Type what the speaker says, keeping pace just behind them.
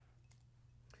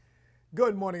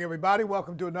Good morning, everybody.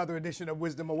 Welcome to another edition of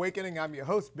Wisdom Awakening. I'm your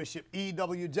host, Bishop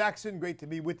E.W. Jackson. Great to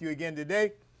be with you again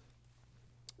today.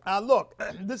 Look,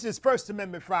 this is First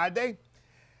Amendment Friday,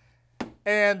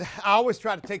 and I always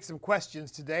try to take some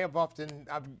questions today.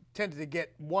 I've tended to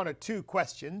get one or two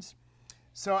questions.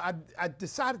 So I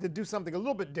decided to do something a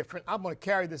little bit different. I'm going to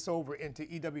carry this over into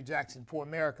E.W. Jackson for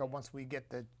America once we get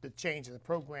the change in the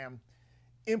program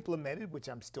implemented, which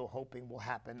I'm still hoping will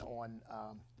happen on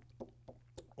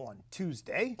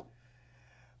Tuesday.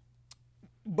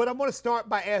 But I'm going to start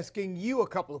by asking you a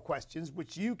couple of questions,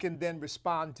 which you can then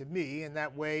respond to me, and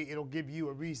that way it'll give you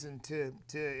a reason to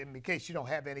in case you don't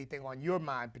have anything on your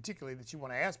mind, particularly that you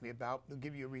want to ask me about, it'll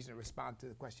give you a reason to respond to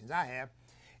the questions I have,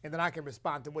 and then I can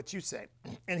respond to what you say.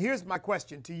 And here's my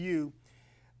question to you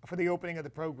for the opening of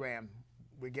the program.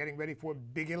 We're getting ready for a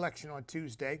big election on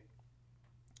Tuesday.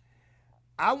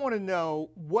 I want to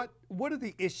know what are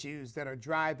the issues that are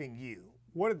driving you?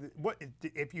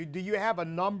 Do you have a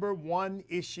number one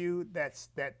issue that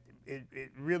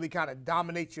it really kind of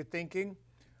dominates your thinking,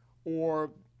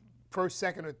 or first,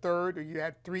 second, or third, or you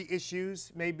have three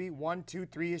issues, maybe 1, 2,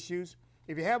 3 issues?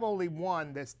 If you have only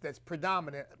one that's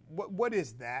predominant, what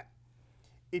is that?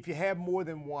 If you have more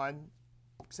than one,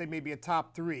 say maybe a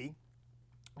top three,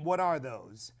 what are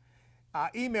those?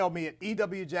 Email me at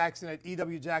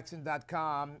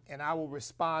ewjackson@ewjackson.com, and I will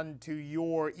respond to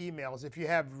your emails. If you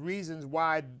have reasons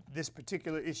why this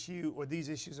particular issue or these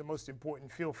issues are most important,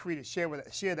 feel free to share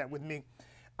that with me.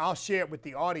 I'll share it with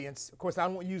the audience. Of course, I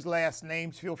don't use last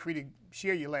names. Feel free to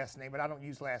share your last name, but I don't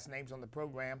use last names on the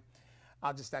program.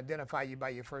 I'll just identify you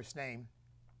by your first name.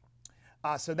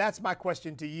 So that's my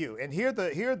question to you. And here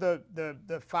are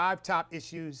the 5 top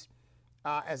issues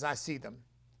as I see them.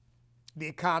 The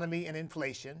economy and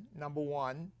inflation, number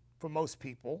 1 for most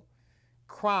people.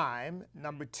 Crime,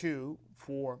 number 2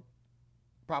 for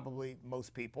probably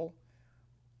most people.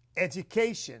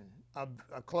 Education, a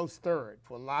close third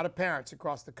for a lot of parents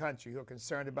across the country who are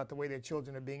concerned about the way their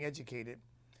children are being educated.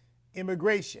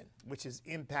 Immigration, which is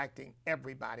impacting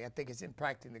everybody. I think it's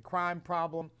impacting the crime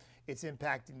problem. It's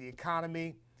impacting the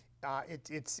economy.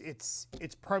 It's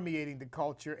permeating the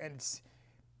culture, and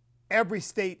every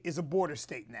state is a border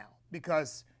state now,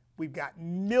 because we've got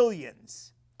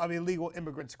millions of illegal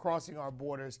immigrants crossing our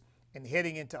borders and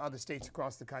heading into other states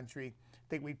across the country. I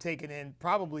think we've taken in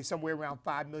probably somewhere around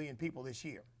 5 million people this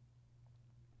year.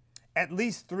 At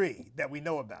least 3 that we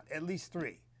know about, at least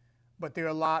 3. But there are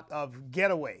a lot of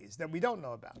getaways that we don't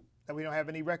know about, that we don't have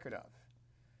any record of.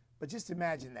 But just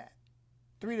imagine that,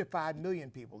 3 to 5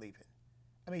 million people even.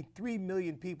 I mean, 3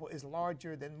 million people is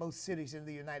larger than most cities in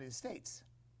the United States.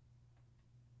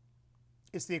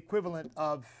 It's the equivalent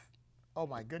of, oh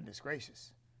my goodness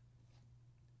gracious.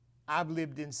 I've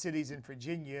lived in cities in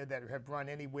Virginia that have run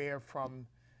anywhere from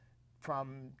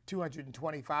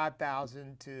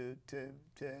 225,000 to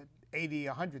 80,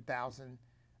 100,000.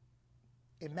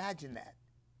 Imagine that.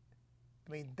 I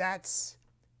mean, that's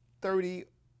 30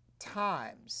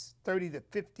 to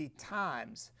 50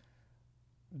 times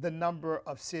the number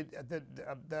of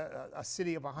a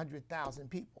city of 100,000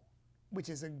 people, which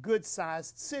is a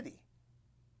good-sized city.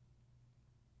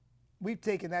 We've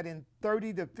taken that in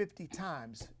 30 to 50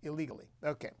 times illegally.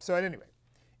 Okay, so at any rate,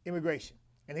 immigration.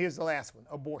 And here's the last one,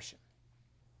 abortion.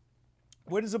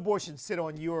 Where does abortion sit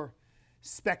on your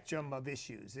spectrum of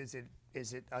issues? Is it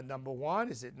a number 1?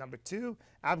 Is it number 2?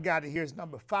 I've got it here as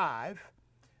number 5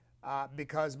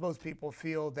 because most people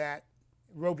feel that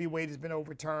Roe v. Wade has been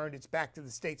overturned. It's back to the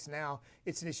states now.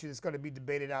 It's an issue that's going to be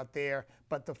debated out there.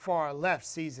 But the far left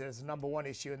sees it as a number 1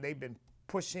 issue, and they've been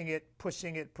pushing it.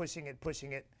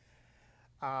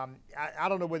 I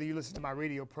don't know whether you listened to my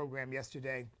radio program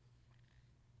yesterday.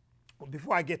 Well,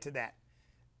 before I get to that,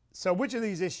 so which of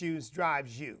these issues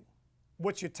drives you?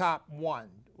 What's your top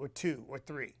 1 or 2 or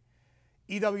 3?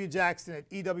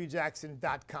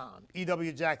 ewjackson@ewjackson.com.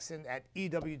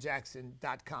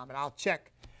 ewjackson@ewjackson.com. And I'll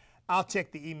check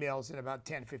the emails in about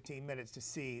 10, 15 minutes to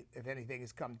see if anything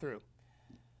has come through.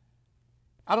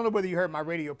 I don't know whether you heard my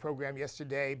radio program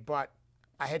yesterday, but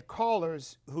I had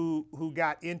callers who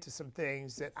got into some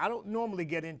things that I don't normally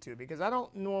get into, because I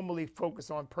don't normally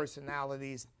focus on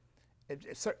personalities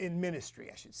in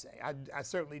ministry, I should say. I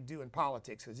certainly do in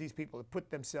politics, because these people have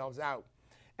put themselves out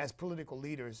as political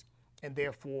leaders, and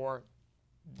therefore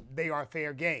they are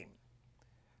fair game.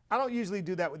 I don't usually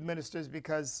do that with ministers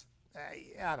because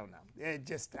I don't know. It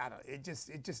just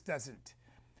doesn't.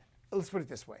 Let's put it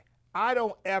this way. I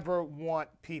don't ever want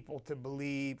people to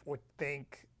believe or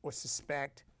think or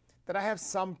suspect that I have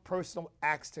some personal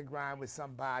axe to grind with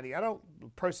somebody. I don't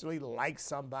personally like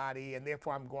somebody, and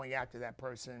therefore I'm going after that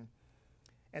person.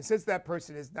 And since that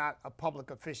person is not a public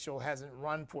official, hasn't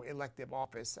run for elective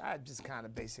office, I just kind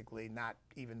of basically not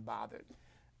even bothered.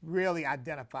 Really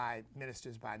identify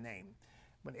ministers by name.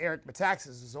 When Eric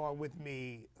Metaxas was on with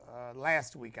me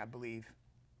last week, I believe,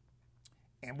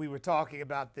 and we were talking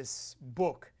about this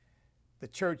book, The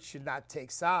Church Should Not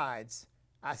Take Sides,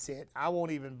 I said, I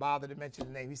won't even bother to mention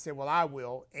the name. He said, well, I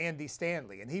will, Andy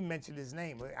Stanley. And he mentioned his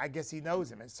name. I guess he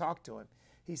knows him and talked to him.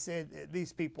 He said,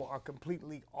 these people are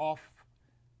completely off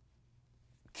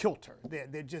kilter.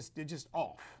 They're just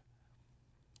off.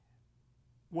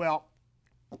 Well,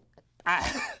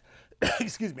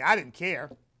 excuse me, I didn't care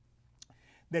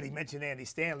that he mentioned Andy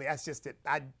Stanley. That's just that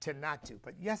I tend not to.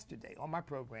 But yesterday on my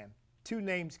program, 2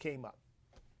 names came up.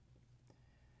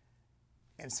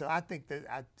 And so I think that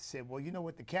I said, well, you know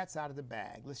what? The cat's out of the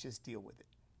bag. Let's just deal with it.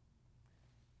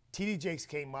 T.D. Jakes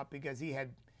came up because he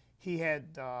had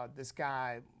this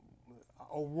guy,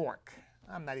 O'Rourke.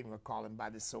 I'm not even going to call him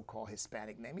by this so-called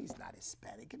Hispanic name. He's not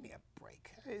Hispanic. Give me a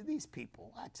break. These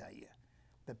people, I tell you,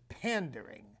 the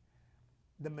pandering,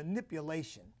 the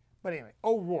manipulation. But anyway,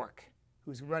 O'Rourke,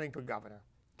 who's running for governor,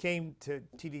 came to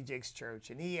T.D. Jakes' church,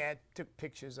 and he took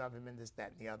pictures of him and this,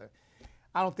 that, and the other.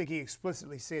 I don't think he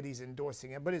explicitly said he's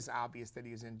endorsing him, but it's obvious that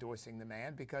he's endorsing the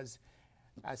man because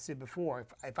I said before,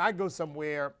 if I go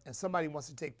somewhere and somebody wants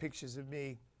to take pictures of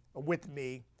me or with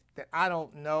me that I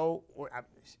don't know, or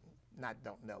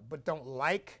don't know, but don't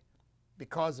like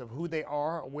because of who they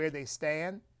are or where they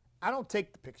stand, I don't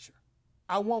take the picture.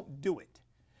 I won't do it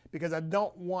because I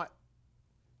don't want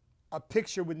a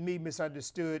picture with me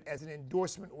misunderstood as an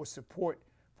endorsement or support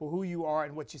for who you are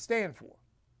and what you stand for.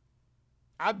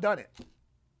 I've done it. I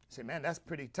say, man, that's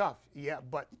pretty tough. Yeah,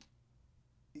 but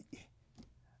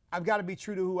I've got to be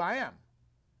true to who I am.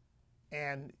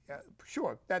 And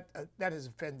sure, that has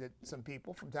offended some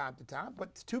people from time to time, but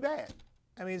it's too bad.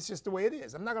 I mean, it's just the way it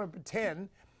is. I'm not going to pretend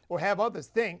or have others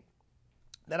think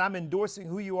that I'm endorsing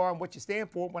who you are and what you stand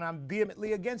for when I'm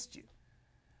vehemently against you.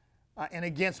 And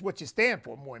against what you stand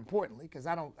for, more importantly, because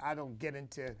I don't get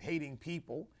into hating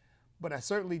people, but I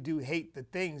certainly do hate the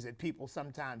things that people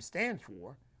sometimes stand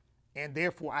for, and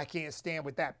therefore I can't stand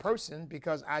with that person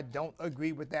because I don't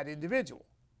agree with that individual.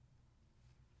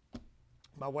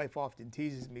 My wife often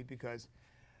teases me because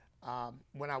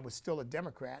when I was still a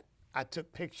Democrat, I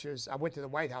took pictures. I went to the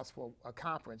White House for a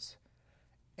conference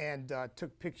and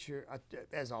took picture,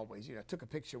 as always, took a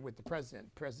picture with the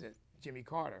president, President Jimmy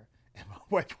Carter. And my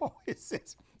wife always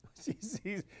says, she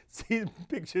sees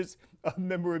pictures of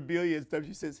memorabilia and stuff.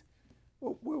 She says,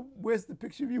 well, where's the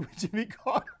picture of you with Jimmy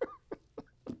Carter?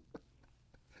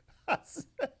 I say,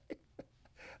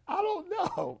 I don't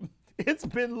know. It's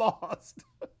been lost.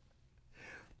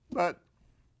 But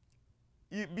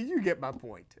you get my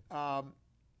point.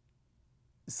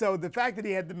 So the fact that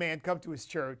he had the man come to his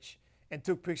church and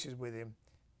took pictures with him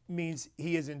means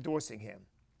he is endorsing him.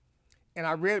 And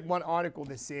I read one article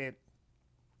that said,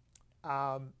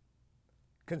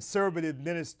 conservative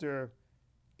minister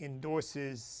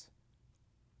endorses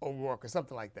O'Rourke or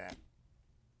something like that.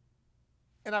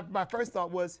 And my first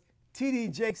thought was, T.D.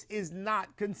 Jakes is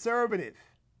not conservative.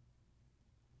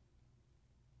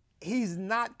 He's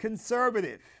not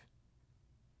conservative.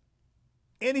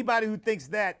 Anybody who thinks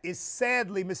that is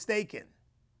sadly mistaken.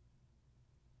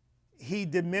 He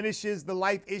diminishes the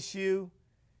life issue.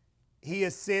 He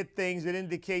has said things that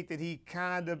indicate that he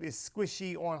kind of is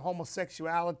squishy on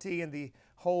homosexuality and the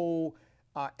whole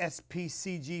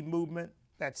SPCG movement,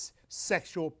 that's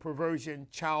sexual perversion,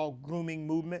 child grooming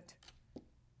movement.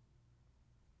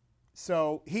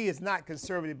 So he is not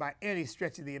conservative by any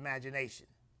stretch of the imagination.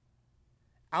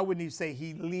 I wouldn't even say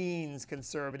he leans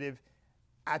conservative.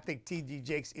 I think T.D.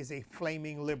 Jakes is a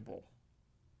flaming liberal.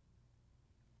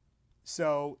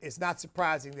 So it's not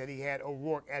surprising that he had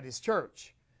O'Rourke at his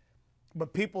church.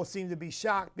 But people seem to be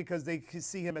shocked because they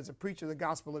see him as a preacher of the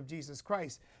gospel of Jesus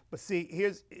Christ. But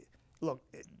see, look,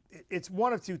 it's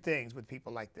one of two things with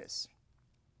people like this.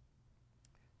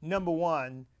 Number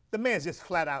one, the man's just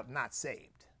flat out not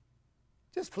saved.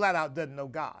 Just flat out doesn't know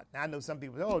God. Now, I know some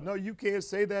people say, oh, no, you can't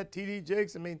say that, T.D.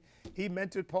 Jakes. I mean, he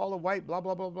mentored Paula White, blah,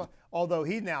 blah, blah, blah. Although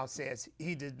he now says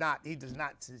he does not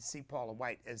see Paula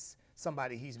White as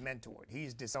somebody he's mentored.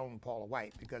 He's disowned Paula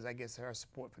White because I guess her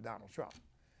support for Donald Trump.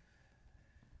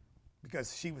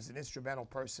 Because she was an instrumental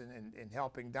person in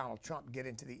helping Donald Trump get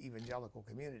into the evangelical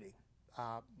community.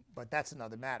 But that's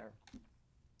another matter.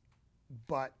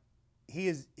 But he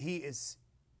is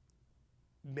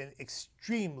been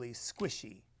extremely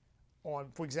squishy on,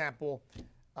 for example,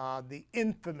 the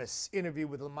infamous interview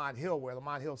with Lamont Hill, where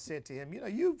Lamont Hill said to him,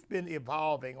 you've been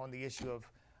evolving on the issue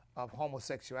of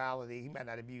homosexuality. He might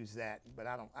not have used that, but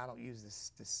I don't use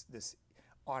this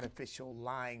artificial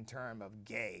lying term of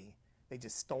gay. They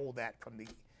just stole that from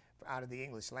out of the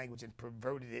English language and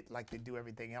perverted it like they do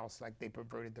everything else, like they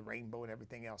perverted the rainbow and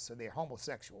everything else. So they're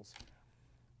homosexuals.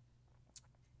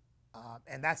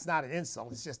 And that's not an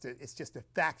insult. It's just a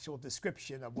factual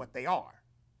description of what they are,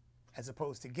 as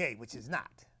opposed to gay, which is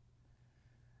not.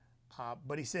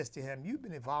 But he says to him, you've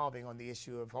been evolving on the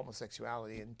issue of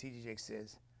homosexuality. And T.D. Jakes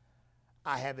says,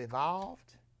 I have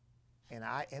evolved and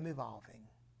I am evolving.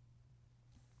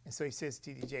 And so he says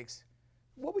to T.D. Jakes,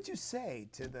 what would you say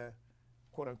to the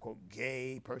quote unquote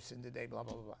gay person today, blah,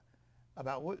 blah, blah,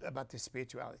 blah, about their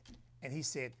spirituality? And he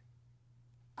said,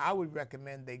 I would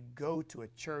recommend they go to a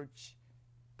church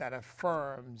that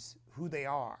affirms who they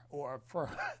are, or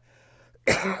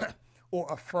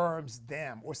affirms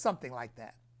them, or something like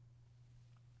that.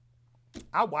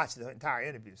 I watched the entire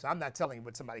interview, so I'm not telling you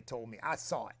what somebody told me. I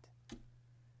saw it.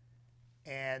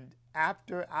 And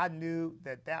after I knew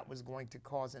that that was going to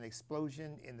cause an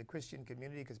explosion in the Christian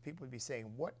community, because people would be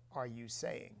saying, what are you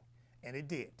saying? And it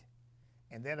did.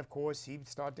 And then, of course, he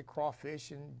started to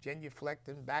crawfish and genuflect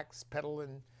and backpedal,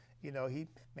 and you know, he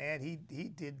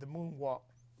did the moonwalk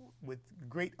with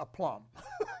great aplomb.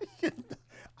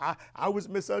 I was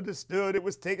misunderstood. It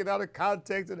was taken out of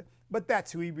context, but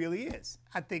that's who he really is.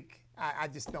 I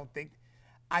just don't think.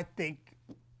 I think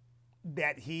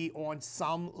that he, on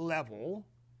some level,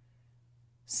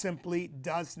 simply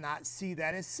does not see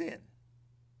that as sin.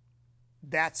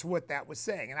 That's what that was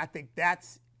saying, and I think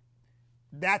that's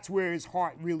where his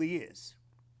heart really is.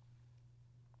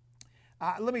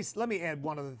 Let me add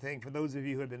one other thing for those of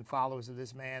you who have been followers of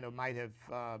this man or might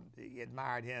have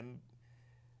admired him.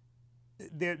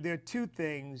 There are two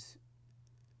things.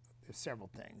 There's several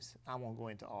things. I won't go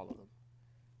into all of them,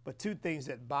 but two things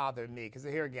that bother me, because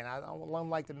here again, I don't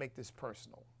like to make this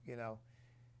personal. You know,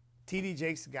 T.D.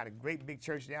 Jakes got a great big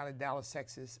church down in Dallas,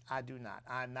 Texas. I do not.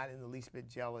 I'm not in the least bit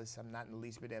jealous. I'm not in the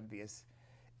least bit envious.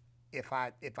 If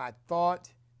I thought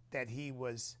that he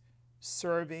was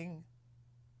serving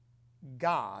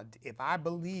God, if I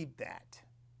believed that,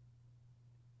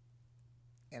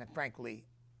 and frankly,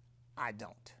 I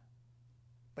don't,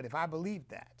 but if I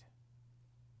believed that,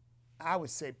 I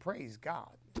would say praise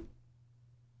God.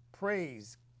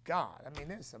 Praise God. I mean,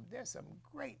 there's some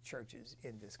great churches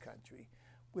in this country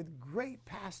with great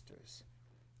pastors,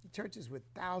 churches with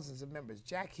thousands of members.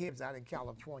 Jack Hibbs out in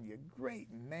California, great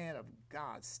man of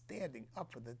God, standing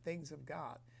up for the things of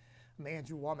God. I mean,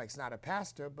 Andrew Womack's not a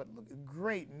pastor, but look,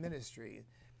 great ministry,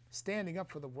 standing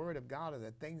up for the word of God and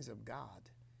the things of God.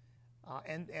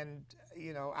 And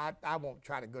you know, I won't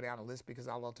try to go down a list because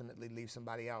I'll ultimately leave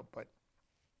somebody out. But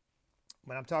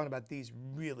when I'm talking about these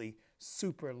really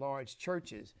super large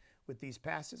churches with these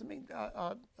pastors, I mean,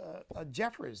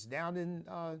 Jeffers down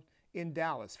in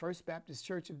Dallas, First Baptist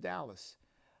Church of Dallas,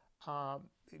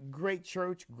 great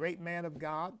church, great man of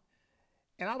God.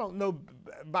 And I don't know,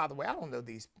 by the way, I don't know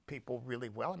these people really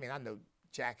well. I mean, I know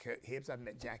Jack Hibbs. I've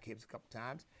met Jack Hibbs a couple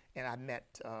times, and I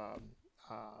met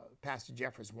Pastor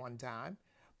Jeffers one time.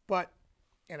 But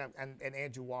and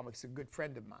Andrew Womack's a good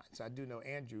friend of mine, so I do know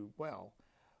Andrew well.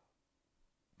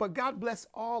 But God bless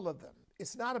all of them.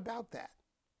 It's not about that.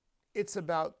 It's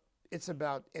about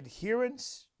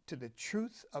adherence to the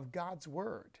truth of God's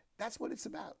word. That's what it's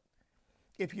about.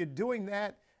 If you're doing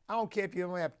that, I don't care if you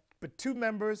only have but 2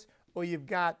 members or you've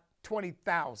got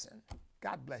 20,000.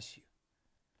 God bless you.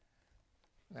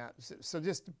 Now, so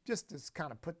just to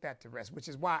kind of put that to rest, which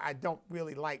is why I don't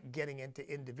really like getting into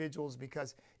individuals,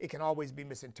 because it can always be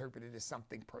misinterpreted as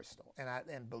something personal.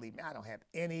 And believe me, I don't have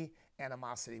any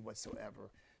animosity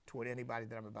whatsoever toward anybody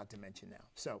that I'm about to mention now.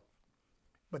 So,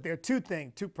 but there are two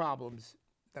problems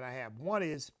that I have. One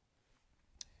is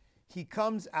he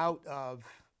comes out of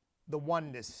the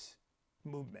oneness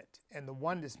movement, and the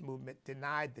oneness movement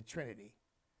denied the Trinity.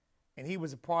 And he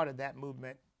was a part of that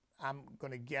movement, I'm going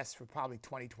to guess, for probably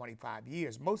 20, 25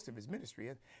 years, most of his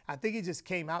ministry. I think he just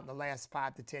came out in the last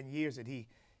 5 to 10 years that he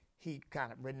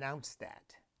kind of renounced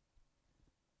that.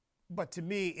 But to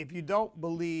me, if you don't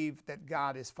believe that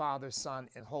God is Father, Son,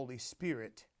 and Holy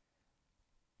Spirit,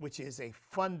 which is a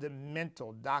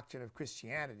fundamental doctrine of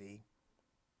Christianity,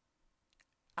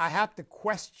 I have to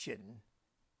question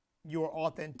your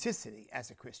authenticity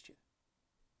as a Christian.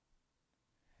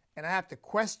 And I have to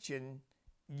question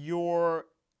your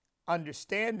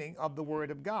understanding of the Word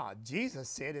of God. Jesus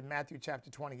said in Matthew chapter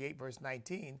 28, verse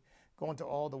 19, go into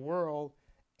all the world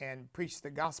and preach the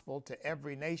gospel to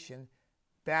every nation,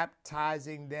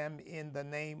 baptizing them in the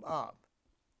name of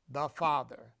the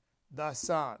Father, the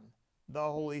Son, the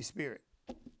Holy Spirit.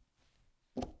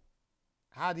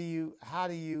 How do you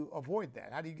avoid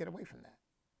that? How do you get away from that?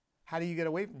 How do you get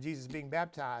away from Jesus being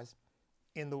baptized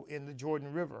in the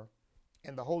Jordan River,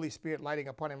 and the Holy Spirit lighting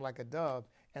upon him like a dove,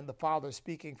 and the Father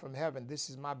speaking from heaven, "This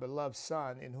is my beloved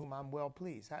Son in whom I'm well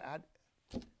pleased." How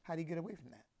do you get away from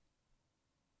that?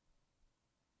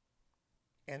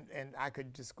 And I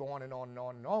could just go on and on and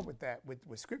on and on with that,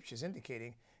 with scriptures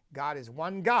indicating God is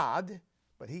one God,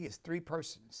 but he is three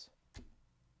persons.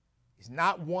 He's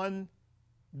not one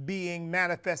being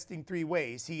manifesting three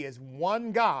ways. He is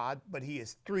one God, but he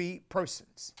is three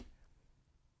persons.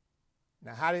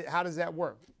 Now, how does that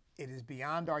work? It is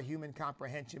beyond our human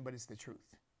comprehension, but it's the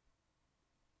truth.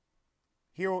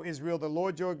 Hear, O Israel, the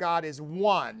Lord your God is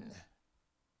one,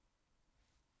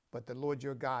 but the Lord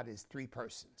your God is three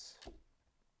persons.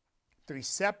 Three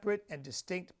separate and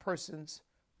distinct persons,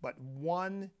 but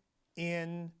one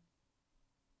in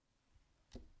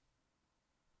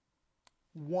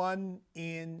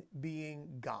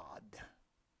being God.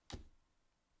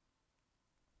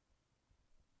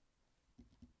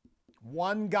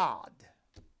 One God,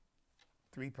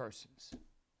 three persons.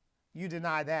 You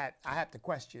deny that, I have to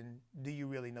question, do you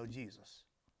really know Jesus?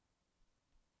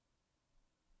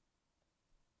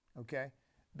 Okay?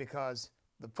 Because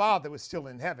the Father was still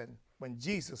in heaven when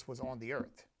Jesus was on the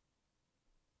earth.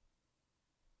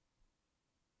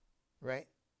 Right?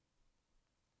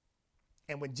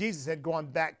 And when Jesus had gone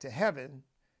back to heaven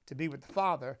to be with the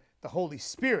Father, the Holy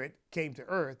Spirit came to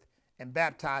earth and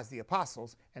baptized the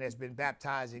apostles and has been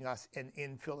baptizing us and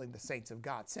infilling the saints of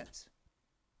God since.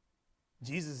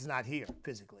 Jesus is not here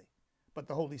physically, but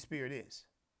the Holy Spirit is.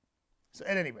 So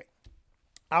at any rate,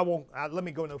 let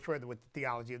me go no further with the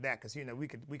theology of that, because we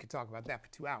could talk about that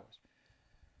for 2 hours.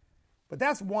 But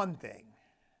that's one thing.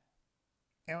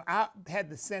 And I had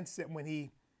the sense that when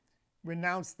he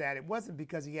renounced that, it wasn't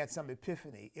because he had some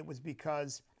epiphany. It was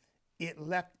because it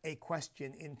left a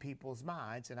question in people's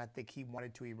minds, and I think he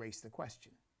wanted to erase the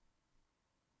question.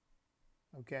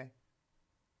 Okay?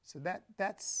 So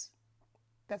that's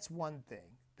one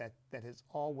thing that has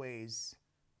always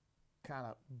kind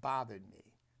of bothered me.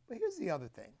 But here's the other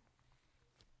thing.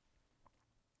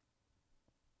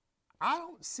 I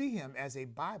don't see him as a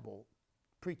Bible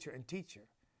preacher and teacher.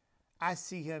 I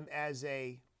see him as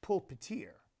a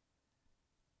pulpiteer.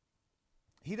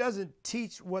 He doesn't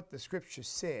teach what the scripture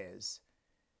says.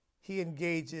 He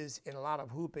engages in a lot of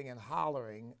hooping and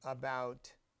hollering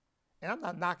about, and I'm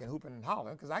not knocking hooping and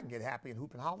hollering, because I can get happy and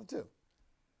hoop and holler too.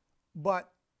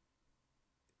 But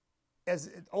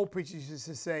as old preachers used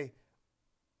to say,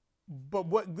 but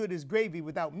what good is gravy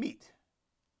without meat?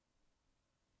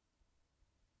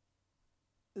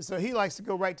 So he likes to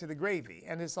go right to the gravy.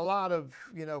 And it's a lot of,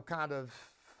 kind of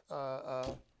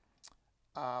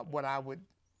what I would,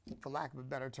 for lack of a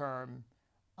better term,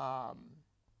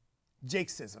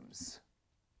 Jakesisms.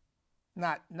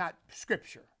 Not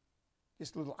scripture,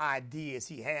 just little ideas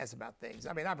he has about things.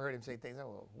 I mean, I've heard him say things,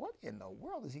 well, what in the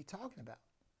world is he talking about?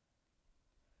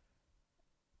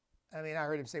 I mean, I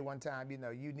heard him say one time,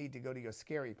 you need to go to your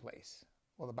scary place.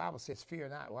 Well, the Bible says, fear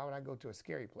not. Why would I go to a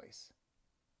scary place?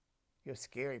 Your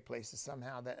scary place is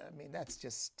somehow that's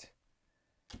just,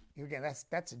 again,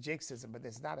 that's a Jakesism, but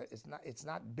it's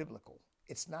not biblical.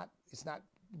 It's not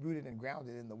rooted and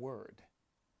grounded in the word.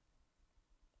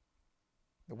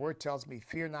 The word tells me,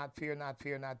 fear not, fear not,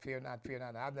 fear not, fear not, fear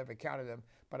not. I've never counted them,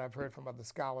 but I've heard from other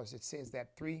scholars it says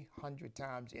that 300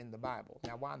 times in the Bible.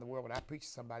 Now, why in the world would I preach to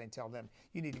somebody and tell them,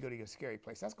 you need to go to your scary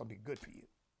place? That's going to be good for you.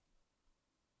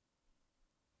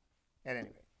 At any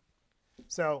rate.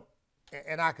 So,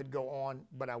 and I could go on,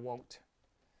 but I won't.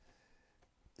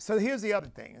 So here's the other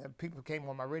thing. People came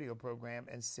on my radio program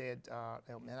and said,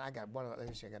 and I got one other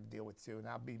issue I got to deal with too, and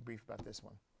I'll be brief about this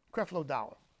one. Creflo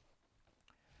Dollar,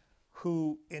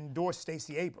 who endorsed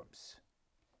Stacey Abrams.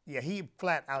 Yeah, he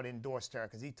flat out endorsed her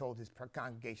because he told his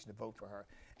congregation to vote for her.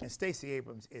 And Stacey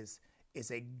Abrams is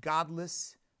a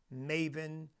godless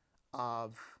maven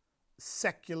of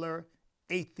secular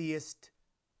atheist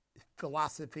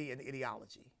philosophy and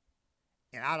ideology.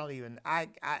 And I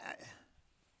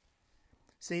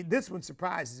see, this one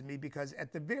surprises me because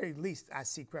at the very least, I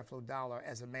see Creflo Dollar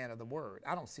as a man of the word.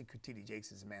 I don't see T.D.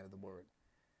 Jakes as a man of the word.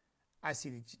 I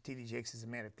see T.D. Jakes as a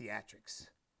man of theatrics.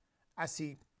 I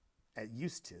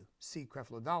used to see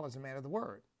Creflo Dollar as a man of the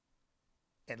word.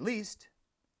 At least.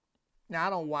 Now, I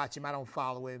don't watch him. I don't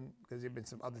follow him because there have been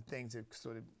some other things that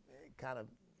sort of kind of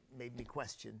made me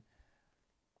question.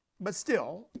 But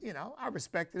still, I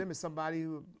respected him as somebody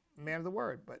who, man of the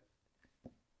word. But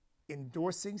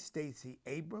endorsing Stacey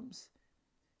Abrams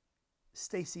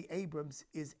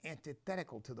is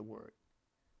antithetical to the word.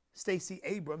 Stacey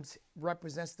Abrams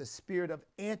represents the spirit of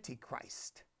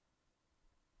Antichrist.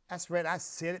 That's right. I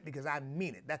said it because I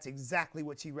mean it. That's exactly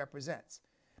what she represents.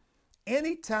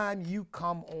 Anytime you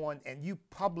come on and you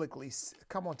publicly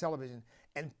come on television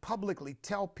and publicly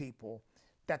tell people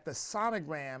that the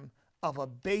sonogram of a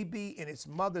baby in its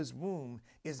mother's womb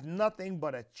is nothing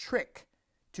but a trick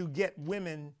to get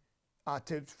women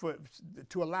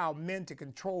to allow men to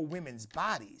control women's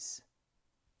bodies.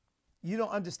 You don't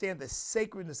understand the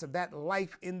sacredness of that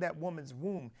life in that woman's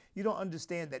womb. You don't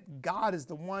understand that God is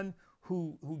the one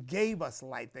who gave us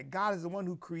life, that God is the one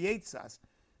who creates us.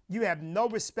 You have no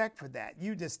respect for that.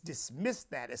 You just dismiss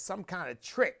that as some kind of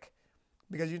trick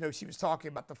because, you know, she was talking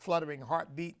about the fluttering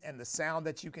heartbeat and the sound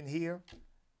that you can hear.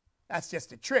 That's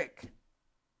just a trick.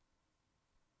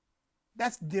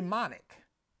 That's demonic.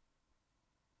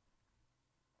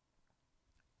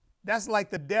 That's like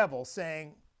the devil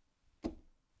saying,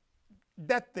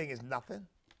 that thing is nothing.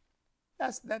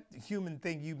 That human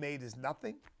thing you made is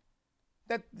nothing.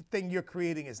 That thing you're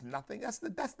creating is nothing. That's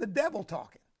the devil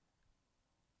talking.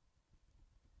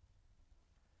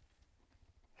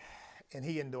 And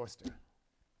he endorsed her,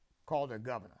 called her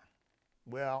governor.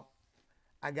 Well,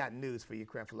 I got news for you,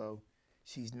 Creflo.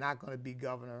 She's not going to be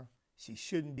governor. She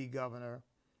shouldn't be governor.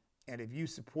 And if you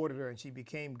supported her and she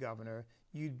became governor,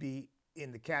 you'd be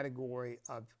in the category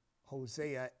of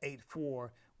Hosea 8:4,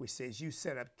 which says, you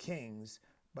set up kings,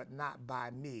 but not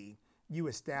by me. You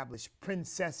establish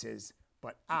princesses,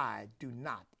 but I do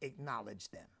not acknowledge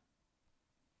them.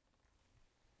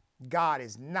 God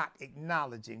is not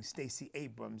acknowledging Stacey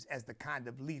Abrams as the kind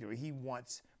of leader he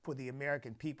wants for the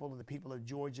American people or the people of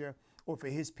Georgia or for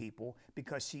his people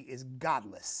because she is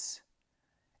godless.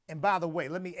 And by the way,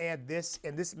 let me add this,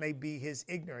 and this may be his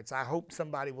ignorance. I hope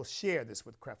somebody will share this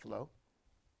with Creflo.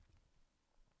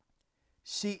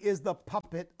 She is the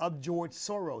puppet of George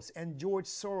Soros, and George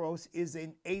Soros is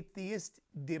an atheist,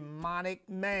 demonic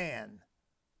man.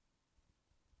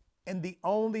 And the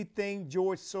only thing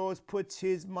George Soros puts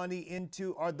his money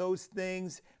into are those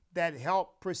things that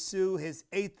help pursue his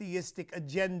atheistic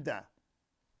agenda.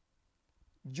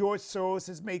 George Soros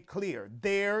has made clear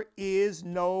there is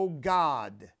no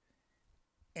God.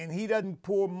 And he doesn't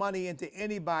pour money into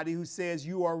anybody who says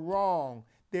you are wrong.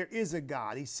 There is a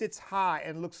God. He sits high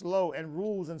and looks low and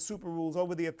rules and super rules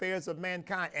over the affairs of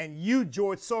mankind. And you,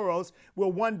 George Soros,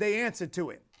 will one day answer to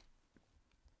it.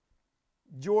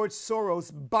 George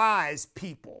Soros buys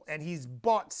people, and he's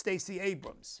bought Stacey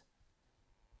Abrams.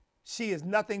 She is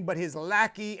nothing but his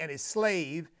lackey and his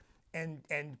slave, and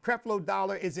Creflo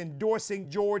Dollar is endorsing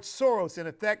George Soros in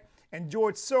effect. And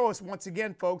George Soros, once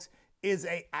again, folks, is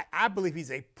I believe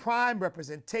he's a prime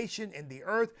representation in the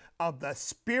earth of the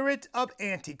spirit of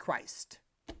Antichrist.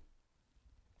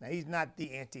 Now, he's not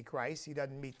the Antichrist. He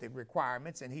doesn't meet the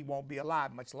requirements, and he won't be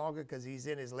alive much longer because he's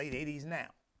in his late 80s now.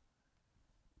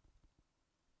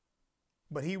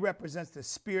 But he represents the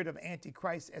spirit of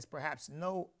Antichrist as perhaps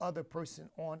no other person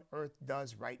on earth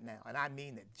does right now. And I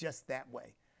mean it just that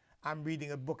way. I'm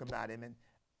reading a book about him, and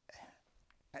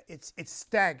it's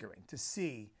staggering to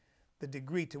see the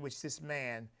degree to which this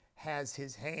man has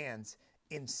his hands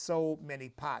in so many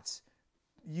pots,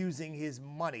 using his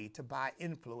money to buy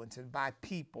influence and buy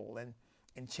people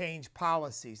and change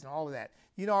policies and all of that.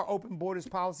 You know, our open borders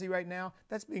policy right now,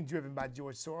 that's being driven by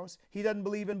George Soros. He doesn't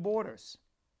believe in borders.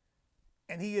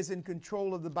 And he is in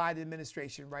control of the Biden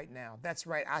administration right now. That's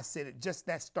right. I said it just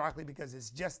that starkly because it's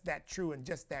just that true and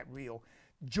just that real.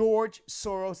 George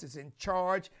Soros is in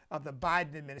charge of the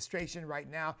Biden administration right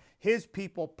now. His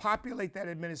people populate that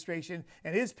administration,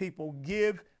 and his people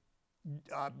give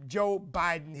Joe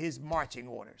Biden his marching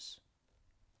orders.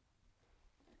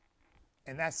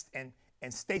 And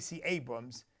Stacey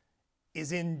Abrams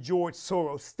is in George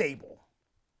Soros' stable,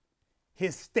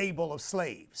 his stable of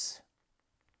slaves.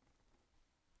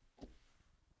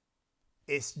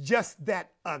 It's just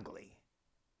that ugly.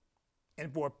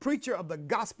 And for a preacher of the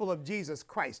gospel of Jesus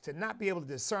Christ to not be able to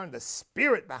discern the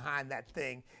spirit behind that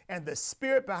thing and the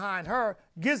spirit behind her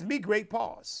gives me great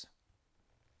pause.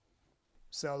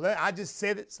 So I just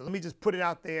said it, so let me just put it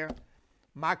out there.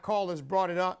 My callers brought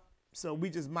it up, so we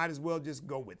just might as well just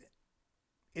go with it.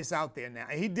 It's out there now.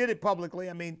 And he did it publicly.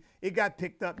 I mean, it got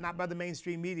picked up, not by the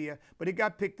mainstream media, but it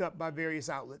got picked up by various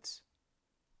outlets.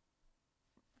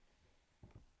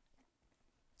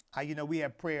 You know, we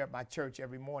have prayer at my church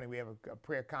every morning. We have a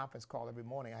prayer conference call every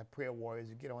morning. I have prayer warriors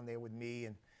who get on there with me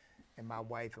and my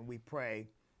wife, and we pray.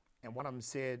 And one of them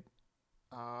said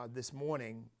this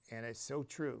morning, and it's so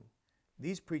true,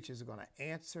 these preachers are going to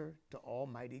answer to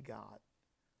Almighty God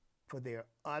for their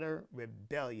utter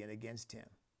rebellion against him.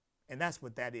 And that's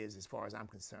what that is as far as I'm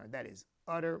concerned. That is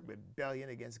utter rebellion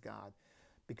against God.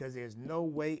 Because there's no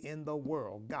way in the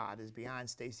world God is behind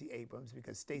Stacey Abrams,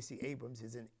 because Stacey Abrams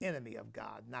is an enemy of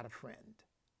God, not a friend.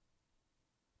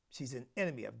 She's an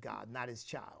enemy of God, not his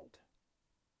child.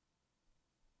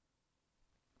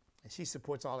 And she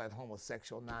supports all that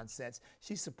homosexual nonsense.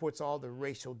 She supports all the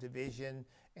racial division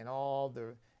and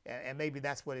and maybe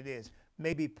that's what it is.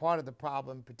 Maybe part of the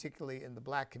problem, particularly in the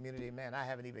black community, man, I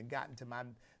haven't even gotten to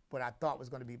what I thought was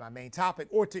going to be my main topic,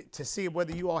 or to see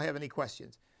whether you all have any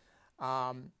questions.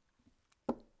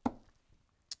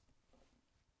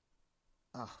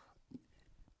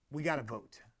 We got to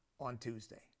vote on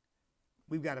Tuesday.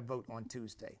 We've got to vote on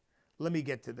Tuesday. Let me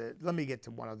get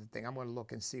to one other thing. I'm going to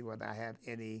look and see whether I have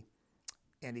any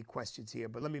questions here,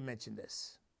 but let me mention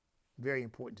this. Very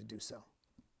important to do so.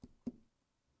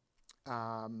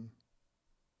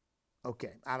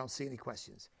 Okay, I don't see any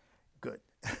questions. Good.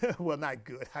 Well, not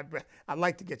good. I'd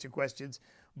like to get your questions,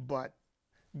 but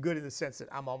good in the sense that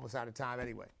I'm almost out of time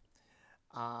anyway.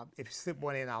 If you slip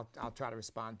one in, I'll try to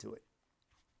respond to it.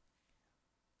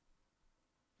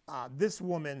 This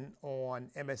woman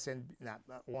on MSN,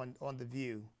 on The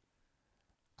View,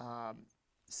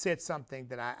 said something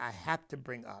that I have to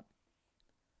bring up.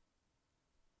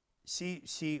 She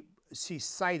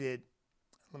cited,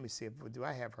 let me see, do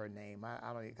I have her name?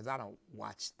 I don't, because I don't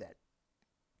watch that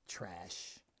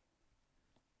trash.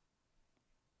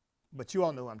 But you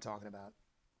all know who I'm talking about.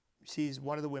 She's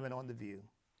one of the women on The View.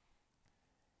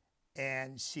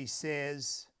 And she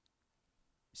says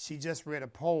she just read a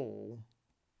poll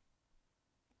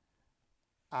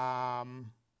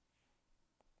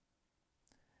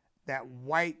that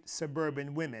white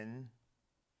suburban women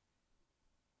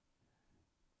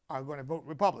are going to vote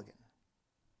Republican.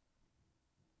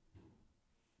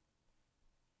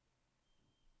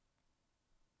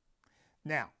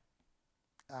 Now,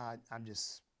 I'm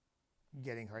just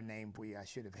getting her name for you. I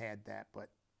should have had that, but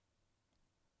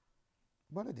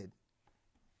I did.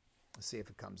 Let's see if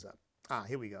it comes up.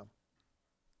 Here we go.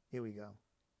 Here we go.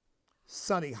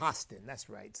 Sunny Hostin. That's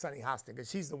right, Sunny Hostin, because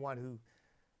she's the one who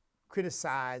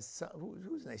criticized,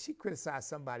 whose name? She criticized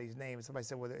somebody's name, and somebody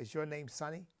said, well, is your name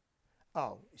Sunny?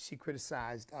 Oh, she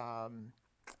criticized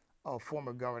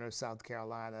former governor of South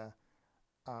Carolina,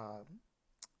 the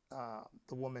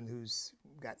woman who's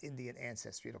got Indian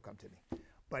ancestry. It'll come to me.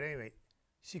 But anyway,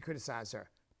 she criticized her.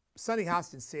 Sunny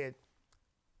Hostin said,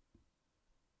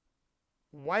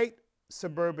 white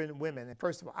suburban women, and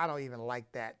first of all, I don't even like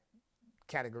that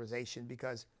categorization,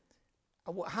 because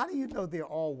how do you know they're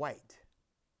all white?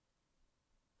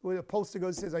 When a poster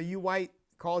goes and says, are you white?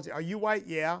 Calls you, are you white?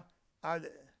 Yeah.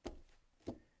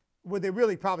 Well, they're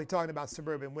really probably talking about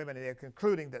suburban women, and they're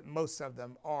concluding that most of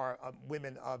them are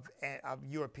women of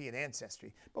European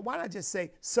ancestry. But why not just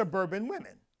say suburban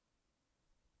women?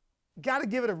 Got to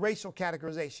give it a racial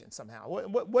categorization somehow.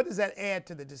 What does that add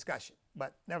to the discussion?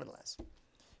 But nevertheless,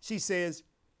 she says,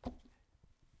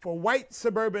 for white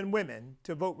suburban women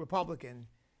to vote Republican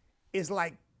is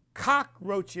like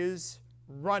cockroaches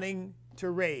running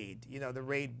to Raid. You know, the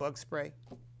Raid bug spray?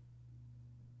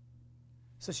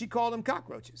 So she called them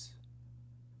cockroaches.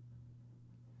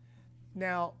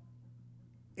 Now,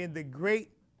 in the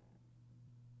great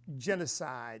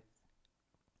genocide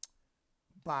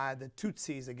by the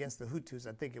Tutsis against the Hutus,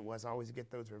 I think it was, I always get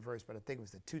those reversed, but I think it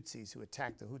was the Tutsis who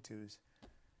attacked the Hutus.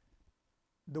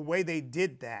 The way they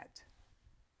did that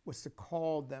was to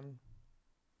call them,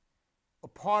 a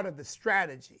part of the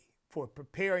strategy for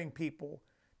preparing people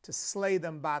to slay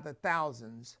them by the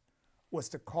thousands was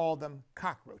to call them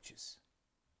cockroaches.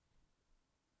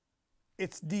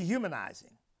 It's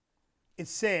dehumanizing. It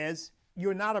says,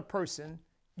 you're not a person,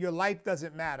 your life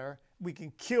doesn't matter, we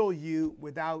can kill you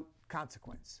without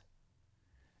consequence.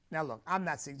 Now look, I'm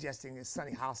not suggesting that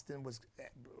Sunny Hostin was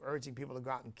urging people to go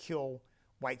out and kill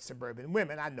white suburban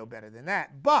women. I know better than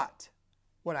that. But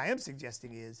what I am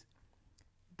suggesting is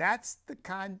that's the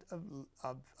kind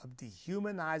of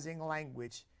dehumanizing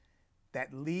language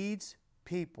that leads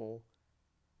people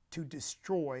to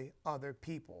destroy other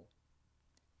people.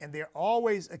 And they're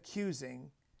always accusing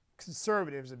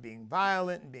conservatives of being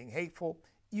violent and being hateful.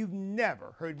 You've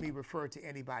never heard me refer to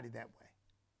anybody that way.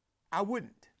 I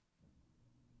wouldn't.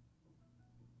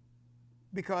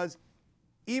 Because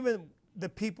even the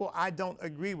people I don't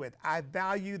agree with, I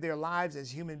value their lives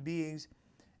as human beings,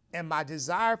 and my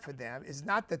desire for them is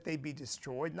not that they be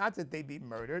destroyed, not that they be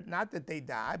murdered, not that they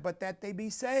die, but that they be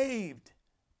saved.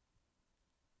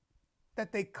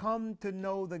 That they come to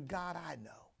know the God I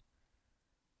know.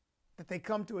 That they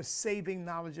come to a saving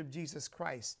knowledge of Jesus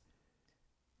Christ.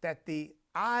 That the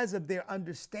eyes of their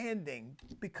understanding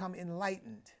become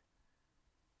enlightened.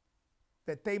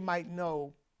 That they might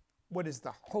know what is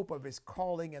the hope of his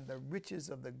calling and the riches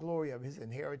of the glory of his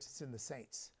inheritance in the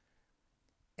saints,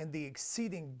 and the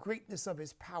exceeding greatness of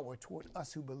his power toward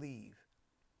us who believe,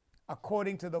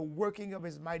 according to the working of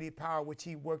his mighty power, which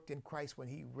he worked in Christ when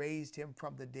he raised him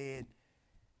from the dead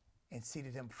and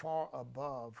seated him far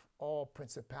above all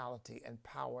principality and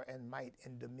power and might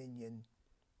and dominion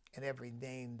and every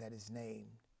name that is named,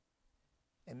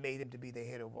 and made him to be the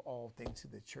head over all things to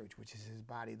the church, which is his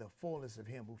body, the fullness of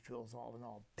him who fills all in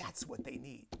all. That's what they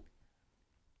need.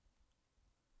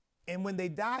 And when they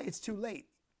die, it's too late.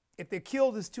 If they're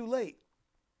killed, it's too late.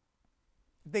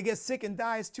 If they get sick and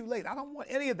die, it's too late. I don't want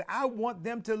any of that. I want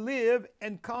them to live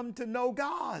and come to know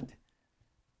God.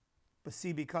 But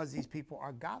see, because these people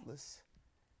are godless,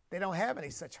 they don't have any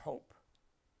such hope.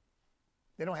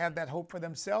 They don't have that hope for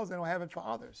themselves. They don't have it for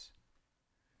others.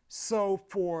 So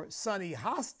for Sunny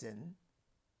Hostin,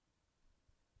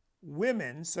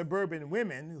 women, suburban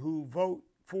women who vote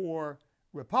for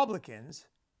Republicans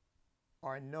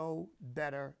are no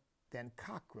better than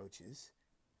cockroaches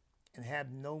and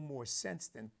have no more sense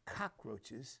than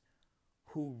cockroaches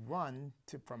who run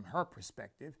to, from her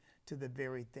perspective, to the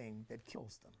very thing that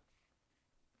kills them.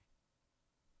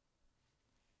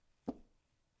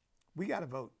 We got to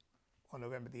vote on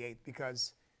November the 8th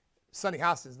because Sunny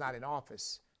Hostin's not in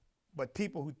office, but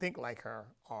people who think like her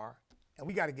are, and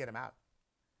we got to get them out.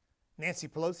 Nancy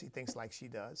Pelosi thinks like she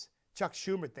does. Chuck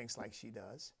Schumer thinks like she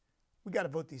does. We got to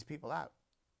vote these people out.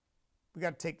 We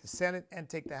got to take the Senate and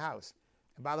take the House.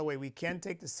 And by the way, we can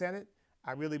take the Senate.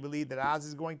 I really believe that Oz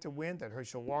is going to win, that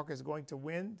Herschel Walker is going to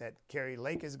win, that Carrie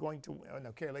Lake is going to win. Oh,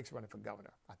 no, Carrie Lake's running for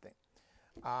governor, I think.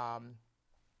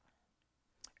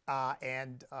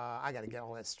 I got to get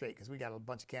all that straight because we got a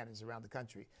bunch of candidates around the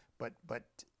country. But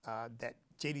that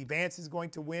J.D. Vance is going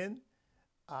to win,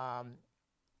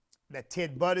 that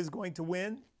Ted Budd is going to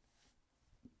win,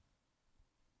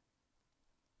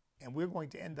 and we're going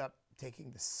to end up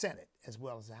taking the Senate as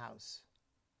well as the House.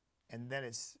 And then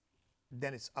it's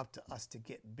up to us to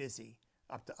get busy,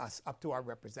 up to our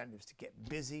representatives to get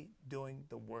busy doing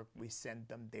the work we send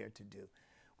them there to do,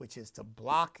 which is to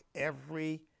block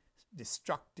every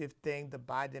destructive thing the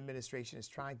Biden administration is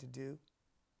trying to do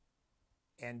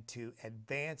and to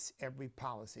advance every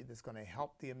policy that's going to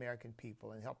help the American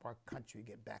people and help our country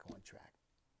get back on track.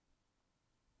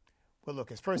 Well,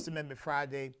 look, it's First Amendment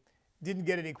Friday. Didn't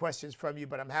get any questions from you,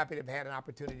 but I'm happy to have had an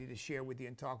opportunity to share with you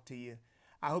and talk to you.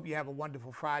 I hope you have a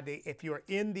wonderful Friday. If you're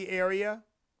in the area,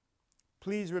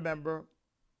 please remember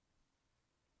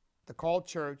the Called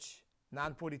Church,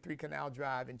 943 Canal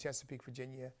Drive in Chesapeake,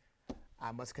 Virginia.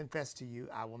 I must confess to you,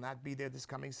 I will not be there this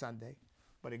coming Sunday,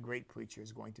 but a great preacher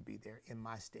is going to be there in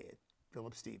my stead,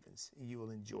 Philip Stevens, and you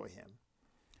will enjoy him.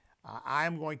 I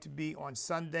am going to be on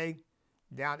Sunday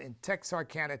down in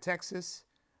Texarkana, Texas.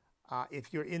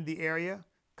 If you're in the area,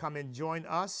 come and join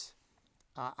us.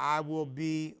 I will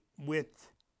be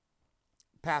with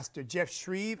Pastor Jeff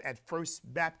Shreve at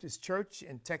First Baptist Church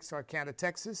in Texarkana,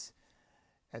 Texas.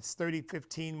 That's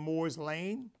 3015 Moores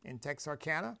Lane in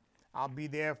Texarkana. I'll be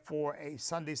there for a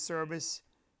Sunday service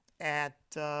at,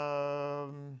 I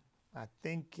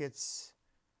think it's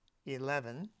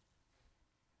 11.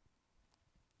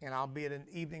 And I'll be at an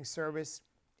evening service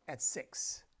at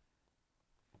 6.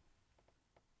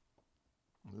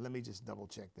 Let me just double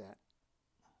check that.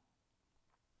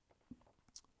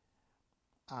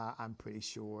 I'm pretty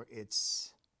sure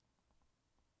it's,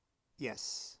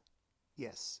 yes.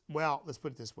 Well, let's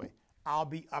put it this way. I'll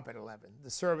be up at 11. The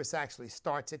service actually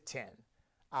starts at 10.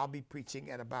 I'll be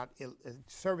preaching at about,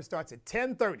 service starts at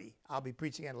 10:30. I'll be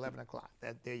preaching at 11 o'clock.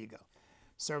 There you go.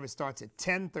 Service starts at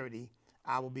 10:30.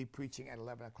 I will be preaching at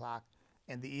 11 o'clock.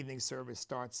 And the evening service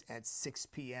starts at 6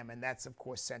 p.m. And that's, of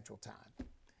course, Central Time.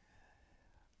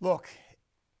 Look,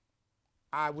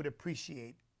 I would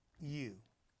appreciate you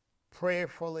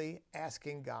prayerfully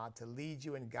asking God to lead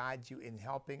you and guide you in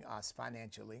helping us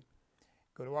financially.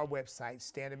 Go to our website,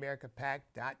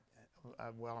 standamerica.us,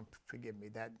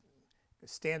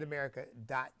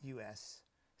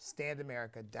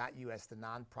 standamerica.us, the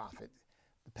nonprofit.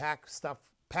 The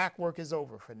PAC work is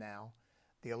over for now.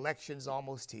 The election's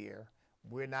almost here.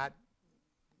 We're not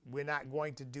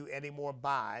going to do any more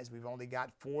buys. We've only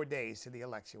got 4 days to the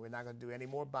election. We're not going to do any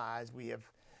more buys. We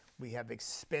have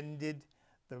expended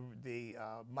the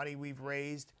money we've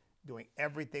raised, doing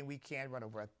everything we can, run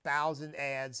over 1,000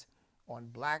 ads on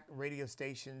black radio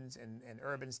stations and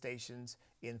urban stations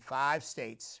in 5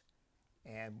 states.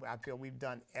 And I feel we've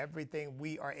done everything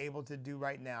we are able to do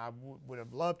right now. I would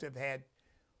have loved to have had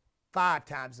 5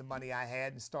 times the money I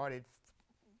had and started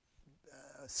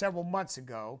several months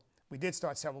ago. We did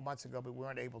start several months ago, but we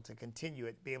weren't able to continue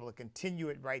it,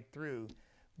 right through,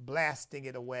 blasting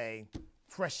it away,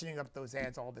 freshening up those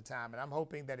ads all the time. And I'm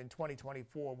hoping that in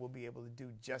 2024, we'll be able to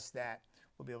do just that.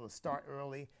 We'll be able to start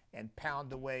early and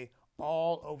pound away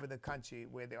all over the country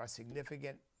where there are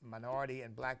significant minority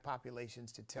and black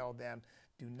populations to tell them,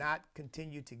 do not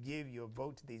continue to give your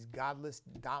vote to these godless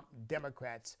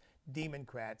Democrats,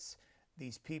 Democrats,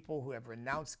 these people who have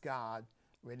renounced God,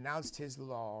 renounced his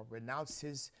law, renounced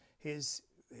his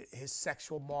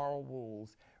sexual moral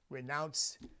rules,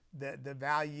 renounce the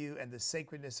value and the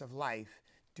sacredness of life.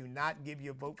 Do not give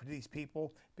your vote for these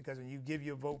people, because when you give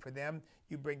your vote for them,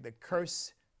 you bring the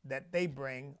curse that they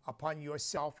bring upon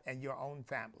yourself and your own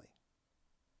family,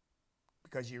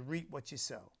 because you reap what you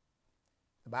sow.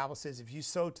 The Bible says if you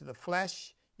sow to the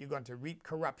flesh, you're going to reap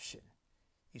corruption.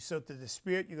 You sow to the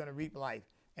spirit, you're going to reap life.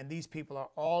 And these people are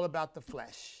all about the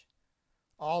flesh,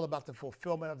 all about the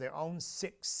fulfillment of their own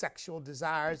sick sexual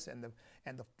desires and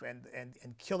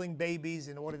killing babies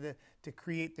in order to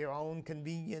create their own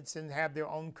convenience and have their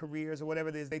own careers or whatever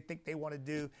it is they think they want to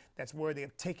do that's worthy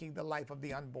of taking the life of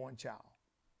the unborn child.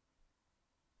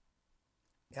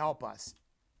 Help us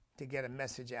to get a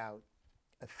message out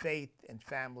of faith and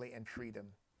family and freedom.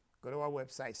 Go to our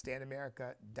website,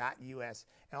 standamerica.us,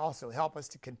 and also help us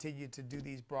to continue to do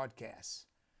these broadcasts,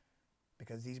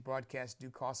 because these broadcasts do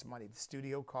cost money. The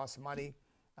studio costs money.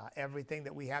 Everything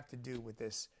that we have to do with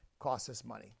this costs us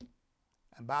money.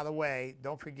 And by the way,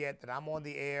 don't forget that I'm on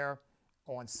the air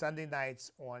on Sunday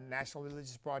nights on National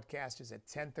Religious Broadcasters at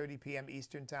 10:30 p.m.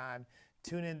 Eastern Time.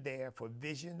 Tune in there for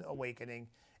Vision Awakening.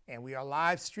 And we are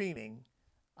live streaming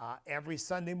every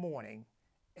Sunday morning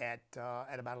at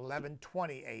about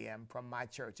 11:20 a.m. from my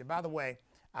church. And by the way,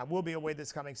 I will be away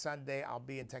this coming Sunday. I'll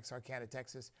be in Texarkana,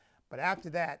 Texas. But after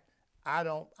that, I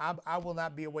will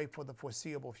not be away for the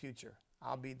foreseeable future.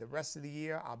 I'll be the rest of the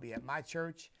year. I'll be at my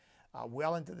church.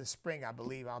 Well into the spring, I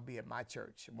believe I'll be at my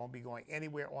church. I won't be going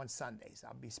anywhere on Sundays.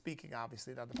 I'll be speaking,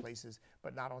 obviously, at other places,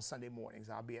 but not on Sunday mornings.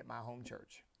 I'll be at my home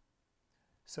church.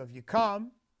 So if you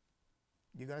come,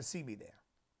 you're going to see me there.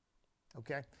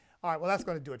 Okay? All right, well, that's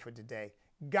going to do it for today.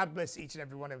 God bless each and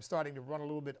every one. I'm starting to run a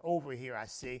little bit over here, I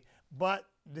see. But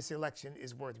this election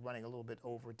is worth running a little bit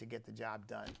over to get the job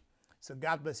done. So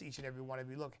God bless each and every one of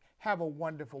you. Look, have a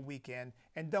wonderful weekend.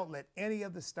 And don't let any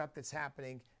of the stuff that's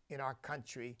happening in our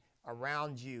country,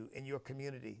 around you, in your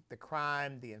community, the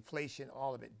crime, the inflation,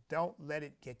 all of it, don't let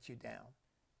it get you down.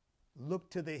 Look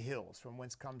to the hills from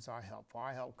whence comes our help. For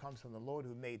our help comes from the Lord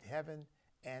who made heaven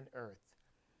and earth.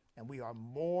 And we are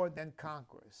more than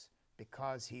conquerors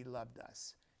because he loved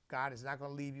us. God is not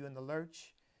going to leave you in the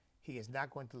lurch. He is not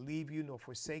going to leave you nor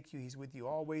forsake you. He's with you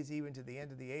always, even to the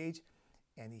end of the age.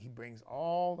 And he brings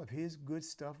all of his good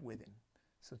stuff with him.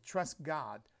 So trust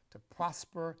God to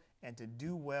prosper and to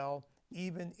do well,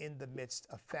 even in the midst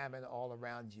of famine all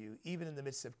around you, even in the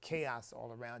midst of chaos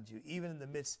all around you, even in the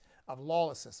midst of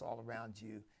lawlessness all around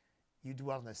you. You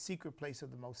dwell in the secret place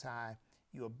of the Most High.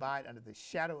 You abide under the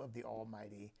shadow of the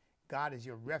Almighty. God is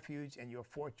your refuge and your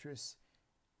fortress.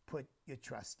 Put your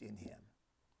trust in him.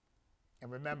 And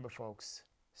remember, folks,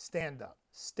 stand up,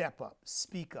 step up,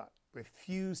 speak up,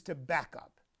 refuse to back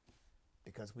up,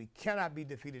 because we cannot be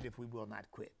defeated if we will not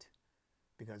quit,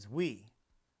 because we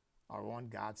are on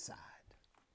God's side.